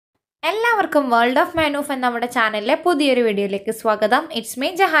എല്ലാവർക്കും world of മാനൂഫ് എന്ന നമ്മുടെ ചാനലിലെ പുതിയൊരു വീഡിയോയിലേക്ക് സ്വാഗതം. It's me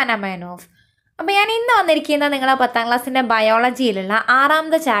Jahana മാനൂഫ്. അപ്പോൾ ഞാൻ ഇന്ന് വന്നിരിക്കുന്നത് നിങ്ങളെ 10ാം ക്ലാസ്സിൻ്റെ ബയോളജിയിലുള്ള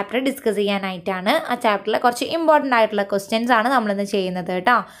 6ാമത്തെ ചാപ്റ്റർ ഡിസ്കസ് ചെയ്യാനായിട്ടാണ്. ആ ചാപ്റ്ററിലെ കുറച്ച് ഇമ്പോർട്ടൻ്റ് ആയിട്ടുള്ള ക്വസ്റ്റ്യൻസ് ആണ് നമ്മളിന്ന് ചെയ്യുന്നത്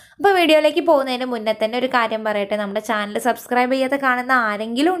കേട്ടോ. അപ്പോൾ വീഡിയോയിലേക്ക് പോകുന്നതിന് മുന്നേ തന്നെ ഒരു കാര്യം പറയട്ടെ, നമ്മുടെ ചാനൽ സബ്സ്ക്രൈബ് ചെയ്യാതെ കാണുന്ന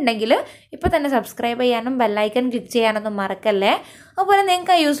ആരെങ്കിലും ഉണ്ടെങ്കിൽ ഇപ്പോൾ തന്നെ സബ്സ്ക്രൈബ് ചെയ്യാനും ബെല്ലൈക്കൺ ക്ലിക്ക് ചെയ്യാനൊന്നും മറക്കല്ലേ. അതുപോലെ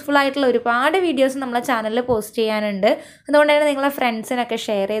നിങ്ങൾക്ക് യൂസ്ഫുൾ ആയിട്ടുള്ള ഒരുപാട് വീഡിയോസ് നമ്മളെ ചാനലിൽ പോസ്റ്റ് ചെയ്യാനുണ്ട്. അതുകൊണ്ട് തന്നെ നിങ്ങളെ ഫ്രണ്ട്സിനൊക്കെ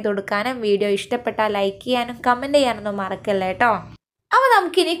ഷെയർ ചെയ്ത് കൊടുക്കാനും വീഡിയോ ഇഷ്ടപ്പെട്ടാൽ ലൈക്ക് ചെയ്യാനും കമൻറ്റ് ചെയ്യാനൊന്നും മറക്കല്ലേ കേട്ടോ. അപ്പോൾ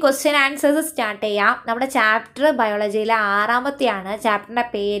നമുക്കിനി ക്വസ്റ്റ്യൻ ആൻസേഴ്സ് സ്റ്റാർട്ട് ചെയ്യാം. നമ്മുടെ ചാപ്റ്റർ ബയോളജിയിലെ 6ാമത്തെയാണ്. ചാപ്റ്ററിൻ്റെ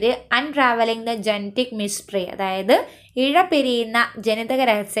പേര് അൺറാവലിംഗ് ദ ജനറ്റിക് മിസ്റ്ററി, അതായത് ഇഴപിരിയുന്ന ജനിതക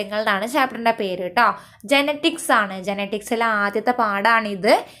രഹസ്യങ്ങൾ എന്നാണ് ചാപ്റ്ററിൻ്റെ പേര് കേട്ടോ. ജനറ്റിക്സ് ആണ്, ജനറ്റിക്സിലെ ആദ്യത്തെ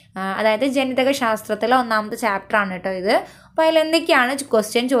പാഠാണിത്. അതായത് ജനിതക ശാസ്ത്രത്തിലെ 1ാമത്തെ ചാപ്റ്ററാണ് കേട്ടോ ഇത്. അപ്പോൾ അതിലെന്തൊക്കെയാണ്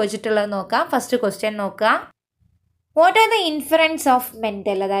ക്വസ്റ്റ്യൻ ചോദിച്ചിട്ടുള്ളത് നോക്കാം. ഫസ്റ്റ് ക്വസ്റ്റ്യൻ നോക്കുക. What are the inference of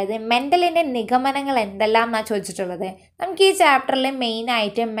mental, അതായത് മെൻ്റലിൻ്റെ നിഗമനങ്ങൾ എന്തെല്ലാം എന്നാണ് ചോദിച്ചിട്ടുള്ളത്. നമുക്ക് ഈ ചാപ്റ്ററിൽ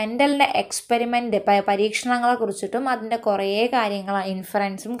മെയിനായിട്ട് മെൻ്റലിൻ്റെ എക്സ്പെരിമെൻ്റ് പരീക്ഷണങ്ങളെ കുറിച്ചിട്ടും അതിൻ്റെ കുറേ കാര്യങ്ങൾ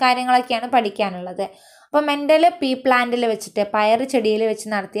ഇൻഫറൻസും കാര്യങ്ങളൊക്കെയാണ് പഠിക്കാനുള്ളത്. അപ്പോൾ മെൻ്റൽ പീ പ്ലാന്റിൽ വെച്ചിട്ട് പയർ ചെടിയിൽ വെച്ച്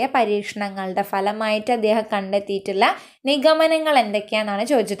നടത്തിയ പരീക്ഷണങ്ങളുടെ ഫലമായിട്ട് അദ്ദേഹം കണ്ടെത്തിയിട്ടുള്ള നിഗമനങ്ങൾ എന്തൊക്കെയാണെന്നാണ്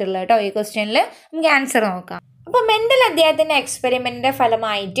ചോദിച്ചിട്ടുള്ളത് കേട്ടോ. ഈ ക്വസ്റ്റ്യനിൽ നമുക്ക് ആൻസർ നോക്കാം. അപ്പോൾ മെൻ്റൽ അദ്ദേഹത്തിൻ്റെ എക്സ്പെരിമെൻറ്റിൻ്റെ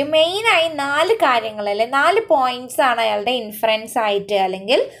ഫലമായിട്ട് മെയിനായി 4 കാര്യങ്ങൾ അല്ലെ 4 പോയിന്റ്സ് ആണ് അയാളുടെ ഇൻഫറൻസ് ആയിട്ട്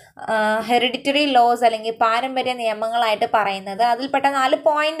അല്ലെങ്കിൽ ഹെറിഡിറ്ററി ലോസ് അല്ലെങ്കിൽ പാരമ്പര്യ നിയമങ്ങളായിട്ട് പറയുന്നത്. അതിൽപ്പെട്ട 4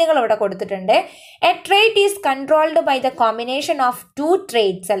 പോയിന്റുകൾ ഇവിടെ കൊടുത്തിട്ടുണ്ട്. A trait is controlled by the combination of 2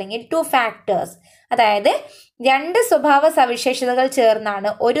 traits അല്ലെങ്കിൽ 2 ഫാക്ടേഴ്സ്, അതായത് 2 സ്വഭാവ സവിശേഷതകൾ ചേർന്നാണ്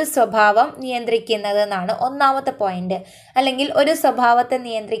ഒരു സ്വഭാവം നിയന്ത്രിക്കുന്നത് എന്നാണ് 1ാമത്തെ പോയിന്റ്. അല്ലെങ്കിൽ ഒരു സ്വഭാവത്തെ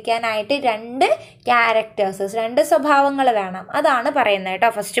നിയന്ത്രിക്കാനായിട്ട് 2 ക്യാരക്ടേഴ്സ് 2 സ്വഭാവങ്ങൾ വേണം, അതാണ് പറയുന്നത് കേട്ടോ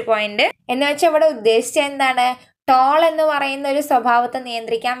ഫസ്റ്റ് പോയിന്റ്. എന്ന് വെച്ചാൽ ഇവിടെ ഉദ്ദേശിച്ചത് എന്താണ്, ടോൾ എന്ന് പറയുന്ന ഒരു സ്വഭാവത്തെ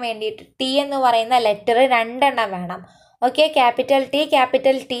നിയന്ത്രിക്കാൻ വേണ്ടിയിട്ട് ടി എന്ന് പറയുന്ന ലെറ്റർ 2 എണ്ണം വേണം. ഓക്കെ,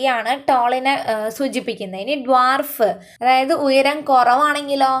 ക്യാപിറ്റൽ ടി ആണ് ടോളിനെ സൂചിപ്പിക്കുന്നത്. ഇനി ഡ്വാർഫ്, അതായത് ഉയരം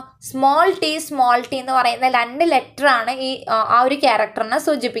കുറവാണെങ്കിലോ സ്മോൾ ടി എന്ന് പറയുന്ന 2 ലെറ്റർ ആണ് ഈ ആ ഒരു ക്യാരക്ടറിനെ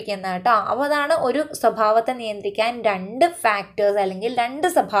സൂചിപ്പിക്കുന്നത് കേട്ടോ. അപ്പോൾ അതാണ് ഒരു സ്വഭാവത്തെ നിയന്ത്രിക്കാൻ 2 ഫാക്ടേഴ്സ് അല്ലെങ്കിൽ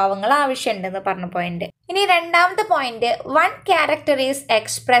 2 സ്വഭാവങ്ങൾ ആവശ്യമുണ്ടെന്ന് പറഞ്ഞ പോയിന്റ്. ഇനി 2ാമത്തെ point, 1 character is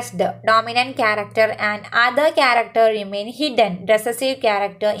expressed dominant character and other character remain hidden recessive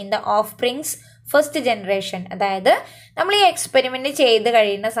character in the of springs first generation. അതായത് നമ്മൾ ഈ എക്സ്പെരിമെൻ്റ് ചെയ്ത്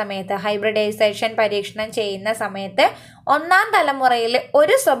കഴിയുന്ന സമയത്ത് ഹൈബ്രിഡൈസേഷൻ പരീക്ഷണം ചെയ്യുന്ന സമയത്ത് 1ാം തലമുറയിൽ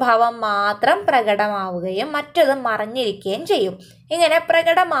ഒരു സ്വഭാവം മാത്രം പ്രകടമാവുകയും മറ്റത് മറഞ്ഞിരിക്കുകയും ചെയ്യും. ഇങ്ങനെ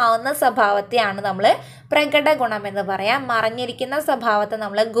പ്രകടമാവുന്ന സ്വഭാവത്തെയാണ് നമ്മൾ പ്രകട ഗുണം എന്ന് പറയാം. മറഞ്ഞിരിക്കുന്ന സ്വഭാവത്തെ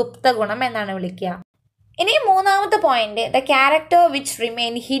നമ്മൾ ഗുപ്ത ഗുണം എന്നാണ് വിളിക്കുക. ഇനി 3ാമത്തെ point, the character which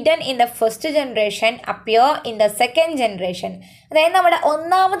remain hidden in the first generation appear in the second generation. അതായത് നമ്മുടെ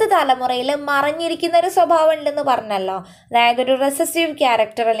 1ാമത്തെ തലമുറയിൽ മറഞ്ഞിരിക്കുന്ന ഒരു സ്വഭാവം ഉണ്ടെന്ന് പറഞ്ഞല്ലോ, അതായത് ഒരു റെസസീവ്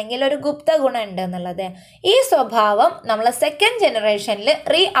ക്യാരക്ടർ അല്ലെങ്കിൽ ഒരു ഗുപ്ത ഗുണം ഉണ്ട് എന്നുള്ളത്. ഈ സ്വഭാവം നമ്മൾ സെക്കൻഡ് ജനറേഷനിൽ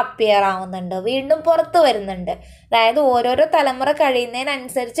റീ അപ്പിയർ ആവുന്നുണ്ട്, വീണ്ടും പുറത്തു വരുന്നുണ്ട്. അതായത് ഓരോരോ തലമുറ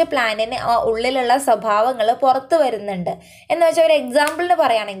കഴിയുന്നതിനനുസരിച്ച് പ്ലാന്റിന് ഉള്ളിലുള്ള സ്വഭാവങ്ങൾ പുറത്തു വരുന്നുണ്ട്. എന്ന് വെച്ചാൽ ഒരു എക്സാമ്പിളിന്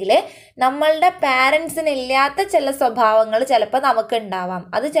പറയുകയാണെങ്കിൽ നമ്മളുടെ പാരൻസിന് ഇല്ലാത്ത ചില സ്വഭാവങ്ങൾ ചിലപ്പോൾ നമുക്ക് ഉണ്ടാവാം.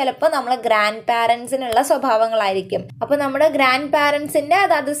 അത് ചിലപ്പോൾ നമ്മളെ ഗ്രാൻഡ് പാരൻസിനുള്ള സ്വഭാവങ്ങളായിരിക്കും. അപ്പോൾ നമ്മുടെ ഗ്രാൻഡ് പാരൻസിൻ്റെ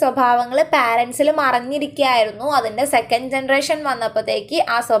അതാത് സ്വഭാവങ്ങൾ പാരൻസിൽ മറഞ്ഞിരിക്കുകയായിരുന്നു. അതിൻ്റെ സെക്കൻഡ് ജനറേഷൻ വന്നപ്പോഴത്തേക്ക്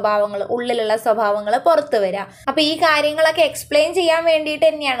ആ സ്വഭാവങ്ങൾ ഉള്ളിലുള്ള സ്വഭാവങ്ങൾ പുറത്തു വരിക. അപ്പോൾ ഈ കാര്യങ്ങളൊക്കെ എക്സ്പ്ലെയിൻ ചെയ്യാൻ വേണ്ടിയിട്ട്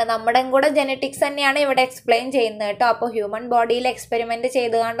തന്നെയാണ് നമ്മുടെ കൂടെ ജെനറ്റിക്സ് തന്നെയാണ് ഇവിടെ എക്സ്പ്ലെയിൻ ചെയ്യുന്നത് കേട്ടോ. അപ്പോൾ ഹ്യൂമൻ ബോഡിയിൽ എക്സ്പെരിമെന്റ്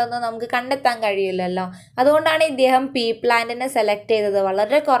ചെയ്തുകൊണ്ടൊന്നും നമുക്ക് കണ്ടെത്താൻ കഴിയില്ലല്ലോ. അതുകൊണ്ടാണ് ഇദ്ദേഹം പീ പ്ലാന്റിനെ സെലക്ട് ചെയ്തത്.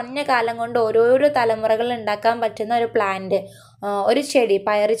 വളരെ കുറഞ്ഞ കാലം കൊണ്ട് ഓരോരോ തലമുറകൾ ഉണ്ടാക്കാൻ പറ്റുന്ന ഒരു പ്ലാന്റ്, ഒരു ചെടി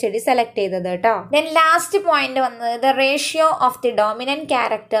പയർ ചെടി സെലക്ട് ചെയ്തത് കേട്ടോ. ദെൻ ലാസ്റ്റ് പോയിന്റ് വന്നത്, the ratio of the dominant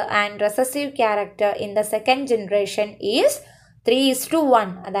character and recessive character in the second generation is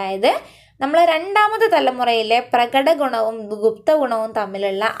 3:1. അതായത് നമ്മൾ 2ാമത്തെ തലമുറയിലെ പ്രകട ഗുണവും ഗുപ്ത ഗുണവും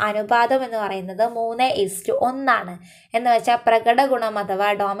തമ്മിലുള്ള അനുപാതം എന്ന് പറയുന്നത് 3:1 ആണ്. എന്ന് വെച്ചാൽ പ്രകട ഗുണം അഥവാ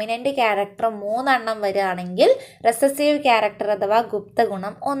ഡോമിനൻ്റ് ക്യാരക്ടർ 3 എണ്ണം വരികയാണെങ്കിൽ റെസസീവ് ക്യാരക്ടർ അഥവാ ഗുപ്ത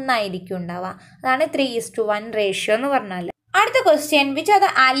ഗുണം 1 ആയിരിക്കും ഉണ്ടാവുക. അതാണ് 3:1 റേഷ്യോ എന്ന് പറഞ്ഞാൽ. അടുത്ത question, which are the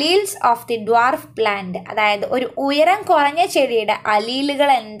alleles of the dwarf plant, അതായത് ഒരു ഉയരം കുറഞ്ഞ ചെടിയുടെ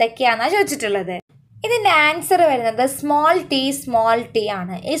അലീലുകൾ എന്തൊക്കെയാണെന്നാണ് ചോദിച്ചിട്ടുള്ളത്. ഇതിൻ്റെ ആൻസർ വരുന്നത് സ്മോൾ ടി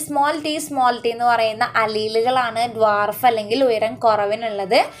ആണ്. ഈ സ്മോൾ ടി എന്ന് പറയുന്ന അലീലുകളാണ് ഡ്വാർഫ് അല്ലെങ്കിൽ ഉയരം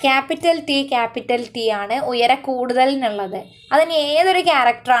കുറവിനുള്ളത്. ക്യാപിറ്റൽ ടി ആണ് ഉയര കൂടുതലിനുള്ളത്. അതിന് ഏതൊരു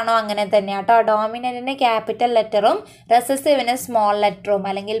ക്യാരക്ടറാണോ അങ്ങനെ തന്നെ കേട്ടോ. ഡോമിനന്റിന് ക്യാപിറ്റൽ ലെറ്ററും റെസസീവിന് സ്മോൾ ലെറ്ററും,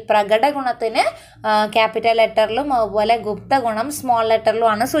 അല്ലെങ്കിൽ പ്രകട ഗുണത്തിന് ക്യാപിറ്റൽ ലെറ്ററിലും അതുപോലെ ഗുപ്ത ഗുണം സ്മോൾ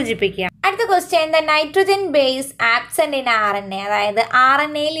ലെറ്ററിലുമാണ് സൂചിപ്പിക്കുക. അടുത്ത question, the nitrogen base absent in RNA, അതായത്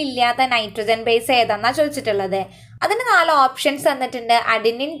RNAയിൽ ഇല്ലാത്ത നൈട്രജൻ ബേസ് ഏതാന്നാ ചോദിച്ചിട്ടുള്ളത്. അതിന് 4 ഓപ്ഷൻസ് തന്നിട്ടുണ്ട്.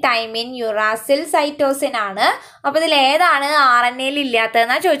 അഡിനിൻ, തൈമിൻ, യുറാസിൽ, സൈറ്റോസിൻ ആണ്. അപ്പോൾ ഇതിൽ ഏതാണ് RNAയിൽ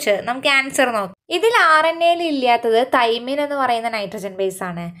ഇല്ലാത്തതെന്നാ ചോദിച്ചത്. നമുക്ക് ആൻസർ നോക്കാം. ഇതിൽ RNAയിൽ ഇല്ലാത്തത് തൈമിൻ എന്ന് പറയുന്ന നൈട്രജൻ ബേസ്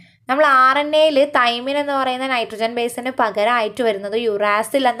ആണ്. നമ്മൾ RNAയിൽ തൈമിൻ എന്ന് പറയുന്ന നൈട്രജൻ ബേസിന് പകരമായിട്ട് വരുന്നത്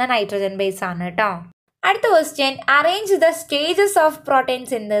യുറാസിൽ എന്ന നൈട്രജൻ ബേസ് ആണ് കേട്ടോ. അടുത്ത question, arrange the stages of protein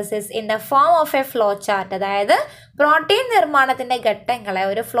synthesis in the form of A flow chart, അതായത് പ്രോട്ടീൻ നിർമ്മാണത്തിന്റെ ഘട്ടങ്ങളെ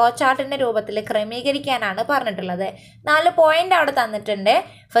ഒരു ഫ്ലോ ചാർട്ടിന്റെ രൂപത്തിൽ ക്രമീകരിക്കാനാണ് പറഞ്ഞിട്ടുള്ളത്. 4 പോയിന്റ് അവിടെ തന്നിട്ടുണ്ട്.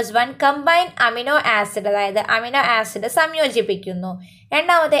 First one, combine amino acid, അതായത് അമിനോ ആസിഡ് സംയോജിപ്പിക്കുന്നു.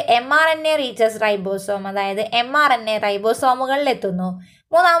 രണ്ടാമത്, mRNA റീച്ചസ് റൈബോസോം, അതായത് mRNA റൈബോസോമുകളിൽ എത്തുന്നു.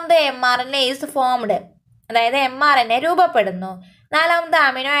 മൂന്നാമത്, mRNA ഈസ് ഫോംഡ്, അതായത് mRNA രൂപപ്പെടുന്നു. നാലാമത്,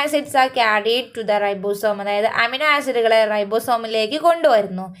 amino acids R carried to the ribosome, അതായത് അമിനോ ആസിഡുകളെ റൈബോസോമിലേക്ക്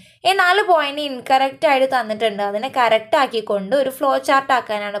കൊണ്ടുവരുന്നു. ഈ 4 പോയിന്റ് ഇൻകറക്റ്റ് ആയിട്ട് തന്നിട്ടുണ്ട്. അതിനെ കറക്റ്റ് ആക്കിക്കൊണ്ട് ഒരു ഫ്ലോ ചാർട്ട്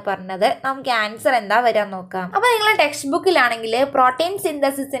ആക്കാനാണ് പറഞ്ഞത്. നമുക്ക് ആൻസർ എന്താ വരാൻ നോക്കാം. അപ്പോൾ നിങ്ങളുടെ ടെക്സ്റ്റ് ബുക്കിലാണെങ്കിൽ പ്രോട്ടീൻ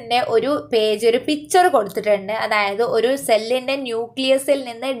സിന്തസിസിന്റെ ഒരു പേജ്, ഒരു പിക്ചർ കൊടുത്തിട്ടുണ്ട്. അതായത് ഒരു സെല്ലിന്റെ ന്യൂക്ലിയസിൽ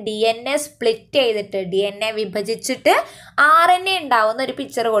നിന്ന് DNA സ്പ്ലിറ്റ് ചെയ്തിട്ട്, DNA വിഭജിച്ചിട്ട് RNA ഉണ്ടാവുന്ന ഒരു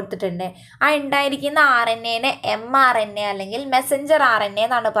പിക്ചർ കൊടുത്തിട്ടുണ്ട്. ആ ഉണ്ടായിരിക്കുന്ന RNAനെ mRNA അല്ലെങ്കിൽ മെസ്സഞ്ചർ RNA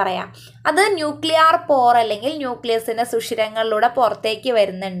എന്നാണ് പറയാം. അത് ന്യൂക്ലിയർ പോർ അല്ലെങ്കിൽ ന്യൂക്ലിയസിന്റെ സുഷിരങ്ങളിലൂടെ പുറത്തേക്ക്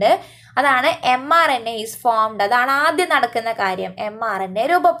വരുന്നുണ്ട്. അതാണ് mRNA ഈസ് ഫോംഡ്. അതാണ് ആദ്യം നടക്കുന്ന കാര്യം. mRNA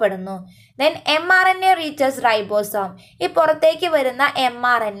രൂപപ്പെടുന്നു. Then mRNA reaches ribosome. ഈ പുറത്തേക്ക് വരുന്ന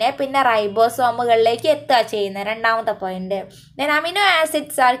mRNA പിന്നെ റൈബോസോമുകളിലേക്ക് എത്തുക ചെയ്യുന്ന രണ്ടാമത്തെ point. Then amino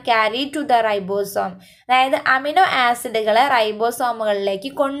acids R carried to the ribosome, അതായത് അമിനോ ആസിഡുകളെ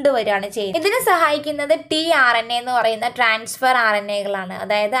റൈബോസോമുകളിലേക്ക് കൊണ്ടുവരികയാണ് ചെയ്യുന്നത്. ഇതിന് സഹായിക്കുന്നത് tRNA എന്ന് പറയുന്ന ട്രാൻസ്ഫർ RNAകളാണ്.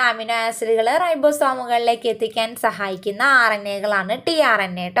 അതായത് അമിനോ ആസിഡുകളെ റൈബോസോമുകളിലേക്ക് എത്തിക്കാൻ സഹായിക്കുന്ന RNAകളാണ്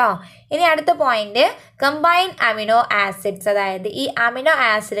tRNA കേട്ടോ. ഇനി അടുത്ത പോയിന്റ്, കമ്പൈൻ അമിനോ ആസിഡ്സ്, അതായത് ഈ അമിനോ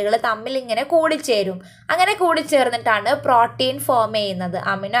ആസിഡുകൾ തമ്മിൽ ഇങ്ങനെ കൂടിച്ചേരും. അങ്ങനെ കൂടിച്ചേർന്നിട്ടാണ് പ്രോട്ടീൻ ഫോം ചെയ്യുന്നത്.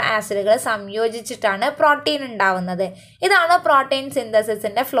 അമിനോ ആസിഡുകൾ സംയോജിച്ചിട്ടാണ് പ്രോട്ടീൻ ഉണ്ടാവുന്നത്. ഇതാണ് പ്രോട്ടീൻ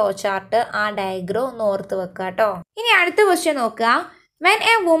സിന്തസിസിന്റെ ഫ്ലോ ചാർട്ട്. ആ ഡയഗ്രം ഒന്ന് ഓർത്ത് വെക്കുക കേട്ടോ. ഇനി അടുത്ത ക്വസ്റ്റ്യൻ നോക്കുക. When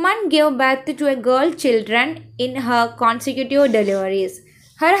a woman gave birth to a girl children in her consecutive deliveries,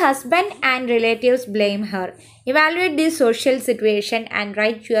 her husband and relatives blame her. Evaluate the social situation and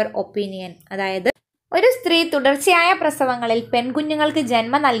write your opinion. അതായത് ഒരു സ്ത്രീ തുടർച്ചയായ പ്രസവങ്ങളിൽ പെൺകുഞ്ഞുങ്ങൾക്ക്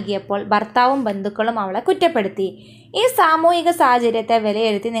ജന്മം നൽകിയപ്പോൾ ഭർത്താവും ബന്ധുക്കളും അവളെ കുറ്റപ്പെടുത്തി. ഈ സാമൂഹിക സാഹചര്യത്തെ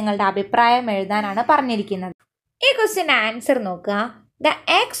വിലയിരുത്തി നിങ്ങളുടെ അഭിപ്രായം എഴുതാനാണ് പറഞ്ഞിരിക്കുന്നത്. ഈ ക്വസ്റ്റ്യൻ ആൻസർ നോക്കുക. The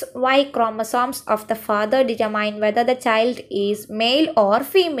XY chromosomes of the father determine whether the child is male or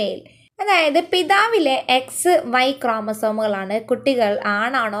female. അതായത് പിതാവിലെ XY ക്രോമസോമുകളാണ് കുട്ടികൾ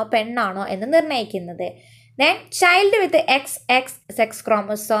ആണാണോ പെണ്ണാണോ എന്ന് നിർണ്ണയിക്കുന്നത്. Then child with XX sex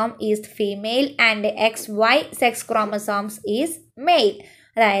chromosome is female and XY sex chromosomes is male.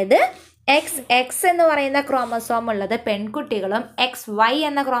 അതായത് XX എന്ന് പറയുന്ന ക്രോമസോം ഉള്ളത് പെൺകുട്ടികളും XY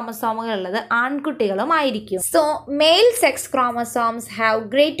എന്ന ക്രോമസോമുകൾ ഉള്ളത് ആൺകുട്ടികളും ആയിരിക്കും. So male sex chromosomes have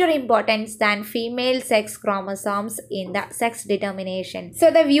greater importance than female sex chromosomes in the sex determination. So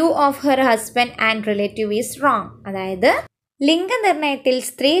the view of her husband and relative is wrong. അതായത് ലിംഗനിർണയത്തിൽ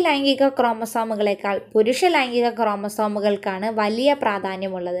സ്ത്രീ ലൈംഗിക ക്രോമസോമുകളെക്കാൾ പുരുഷ ലൈംഗിക ക്രോമസോമുകൾക്കാണ് വലിയ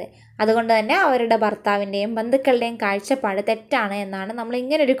പ്രാധാന്യമുള്ളത്. അതുകൊണ്ട് തന്നെ അവരുടെ ഭർത്താവിൻ്റെയും ബന്ധുക്കളുടെയും കാഴ്ചപ്പാട് തെറ്റാണ് എന്നാണ് നമ്മൾ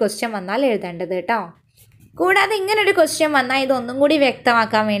ഇങ്ങനൊരു ക്വസ്റ്റ്യൻ വന്നാൽ എഴുതേണ്ടത് കേട്ടോ. കൂടാതെ ഇങ്ങനൊരു ക്വസ്റ്റ്യൻ വന്നാൽ ഇതൊന്നും കൂടി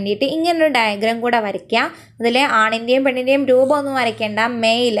വ്യക്തമാക്കാൻ വേണ്ടിയിട്ട് ഇങ്ങനൊരു ഡയഗ്രാം കൂടെ വരയ്ക്കുക. അതിൽ ആണിൻ്റെയും പെണ്ണിൻ്റെയും രൂപമൊന്നും വരയ്ക്കേണ്ട.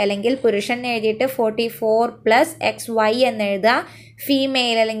 മെയിൽ അല്ലെങ്കിൽ പുരുഷൻ എഴുതിയിട്ട് 44 + XY എന്ന് എഴുതുക.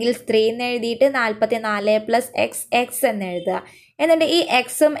 ഫീമെയിൽ അല്ലെങ്കിൽ സ്ത്രീ എന്ന് എഴുതിയിട്ട് 44 + XX എന്ന് എഴുതുക. എന്നിട്ട് ഈ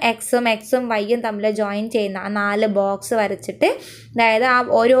എക്സും വൈയും തമ്മിൽ ജോയിൻ ചെയ്യുന്ന ആ 4 ബോക്സ് വരച്ചിട്ട്, അതായത് ആ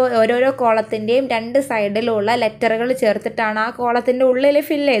ഓരോരോ കോളത്തിൻ്റെയും 2 സൈഡിലുള്ള ലെറ്ററുകൾ ചേർത്തിട്ടാണ് ആ കോളത്തിൻ്റെ ഉള്ളിൽ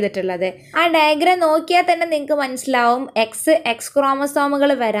ഫില്ല് ചെയ്തിട്ടുള്ളത്. ആ ഡയഗ്രാം നോക്കിയാൽ തന്നെ നിങ്ങൾക്ക് മനസ്സിലാവും X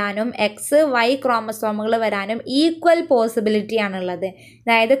ക്രോമസോമുകൾ വരാനും XY ക്രോമസോമുകൾ വരാനും ഈക്വൽ പോസിബിലിറ്റി ആണുള്ളത്.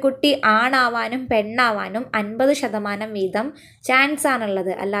 അതായത് കുട്ടി ആണാവാനും പെണ്ണാവാനും 50% വീതം ചാൻസ്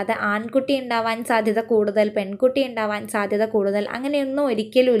ആണുള്ളത്. അല്ലാതെ ആൺകുട്ടി ഉണ്ടാവാൻ സാധ്യത കൂടുതൽ, പെൺകുട്ടി ഉണ്ടാവാൻ സാധ്യത കൂടുതൽ അങ്ങനെയൊന്നും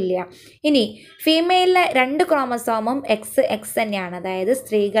ഒരിക്കലും ഇല്ല. ഇനി ഫീമെയിലിലെ 2 ക്രോമസോമും XX തന്നെയാണ്. അതായത്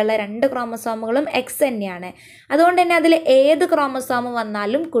സ്ത്രീകളുടെ 2 ക്രോമസോമുകളും X തന്നെയാണ്. അതുകൊണ്ട് തന്നെ അതിൽ ഏത് ക്രോമസോമ്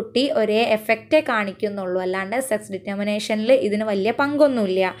വന്നാലും കുട്ടി ഒരേ എഫക്റ്റേ കാണിക്കുന്നുള്ളൂ. അല്ലാണ്ട് സെക്സ് ഡിറ്റർമിനേഷനിൽ ഇതിന് വലിയ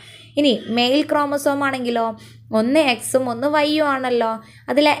പങ്കൊന്നുമില്ല. ഇനി മെയിൽ ക്രോമസോം ആണെങ്കിലോ ഒന്ന് എക്സും ഒന്ന് വൈയും ആണല്ലോ.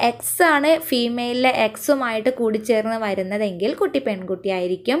 അതിലെ എക്സ് ആണ് ഫീമെയിലിലെ എക്സുമായിട്ട് കൂടിച്ചേർന്ന് വരുന്നതെങ്കിൽ കുട്ടി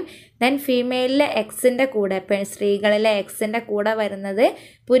പെൺകുട്ടിയായിരിക്കും. ദെൻ ഫീമെയിലിലെ എക്സിൻ്റെ കൂടെ സ്ത്രീകളിലെ എക്സിൻ്റെ കൂടെ വരുന്നത്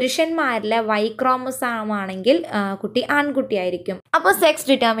പുരുഷന്മാരിലെ വൈ ക്രോമസോം ആണെങ്കിൽ കുട്ടി ആൺകുട്ടിയായിരിക്കും. അപ്പോൾ സെക്സ്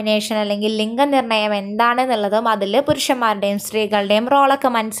ഡിറ്റർമിനേഷൻ അല്ലെങ്കിൽ ലിംഗനിർണ്ണയം എന്താണെന്നുള്ളതും അതിൽ പുരുഷന്മാരുടെയും സ്ത്രീകളുടെയും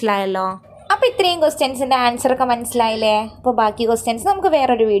റോളൊക്കെ മനസ്സിലായല്ലോ. അപ്പോൾ ഇത്രയും ക്വസ്റ്റ്യൻസിൻ്റെ ആൻസറൊക്കെ മനസ്സിലായില്ലേ? അപ്പോൾ ബാക്കി ക്വസ്റ്റ്യൻസ് നമുക്ക്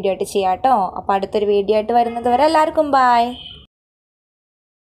വേറൊരു വീഡിയോ ആയിട്ട് ചെയ്യാം കേട്ടോ. അപ്പോൾ അടുത്തൊരു വീഡിയോ ആയിട്ട് വരുന്നത് വരെ എല്ലാവർക്കും ബൈ.